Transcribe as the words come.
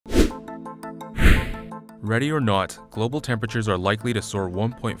Ready or not, global temperatures are likely to soar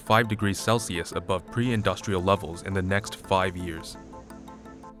 1.5 degrees Celsius above pre-industrial levels in the next 5 years.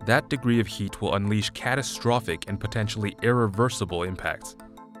 That degree of heat will unleash catastrophic and potentially irreversible impacts.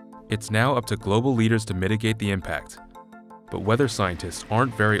 It's now up to global leaders to mitigate the impact, but weather scientists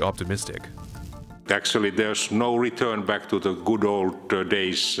aren't very optimistic. Actually, there's no return back to the good old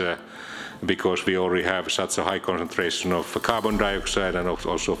days because we already have such a high concentration of carbon dioxide, and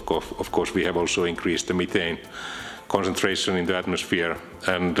also, of course, we have also increased the methane concentration in the atmosphere.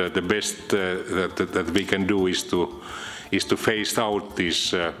 And the best that we can do is to phase out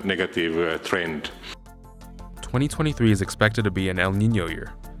this negative trend. 2023 is expected to be an El Niño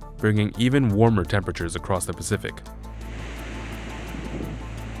year, bringing even warmer temperatures across the Pacific.